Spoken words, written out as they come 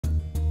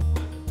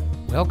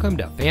Welcome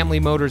to Family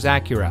Motors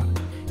Acura,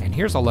 and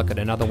here's a look at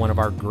another one of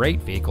our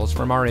great vehicles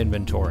from our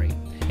inventory.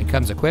 It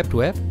comes equipped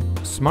with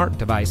smart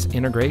device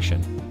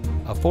integration,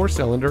 a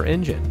 4-cylinder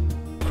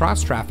engine,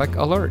 cross-traffic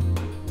alert,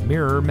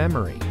 mirror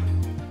memory,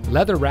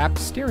 leather-wrapped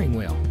steering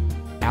wheel,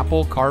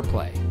 Apple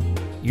CarPlay,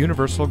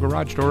 universal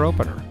garage door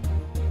opener,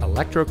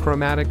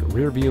 electrochromatic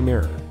rear-view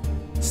mirror,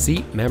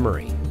 seat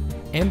memory,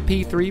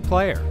 MP3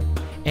 player,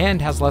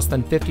 and has less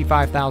than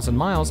 55,000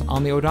 miles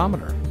on the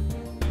odometer.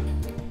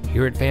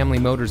 Here at Family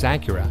Motors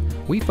Acura,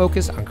 we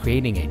focus on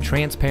creating a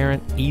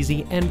transparent,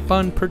 easy, and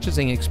fun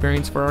purchasing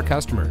experience for our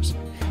customers.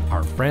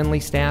 Our friendly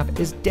staff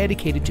is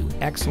dedicated to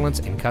excellence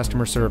in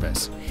customer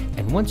service.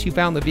 And once you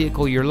found the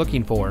vehicle you're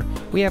looking for,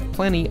 we have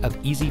plenty of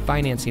easy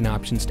financing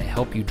options to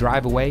help you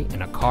drive away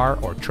in a car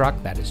or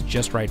truck that is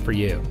just right for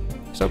you.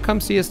 So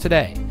come see us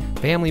today.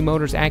 Family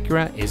Motors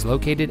Acura is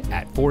located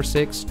at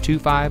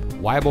 4625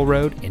 Wible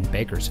Road in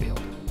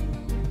Bakersfield.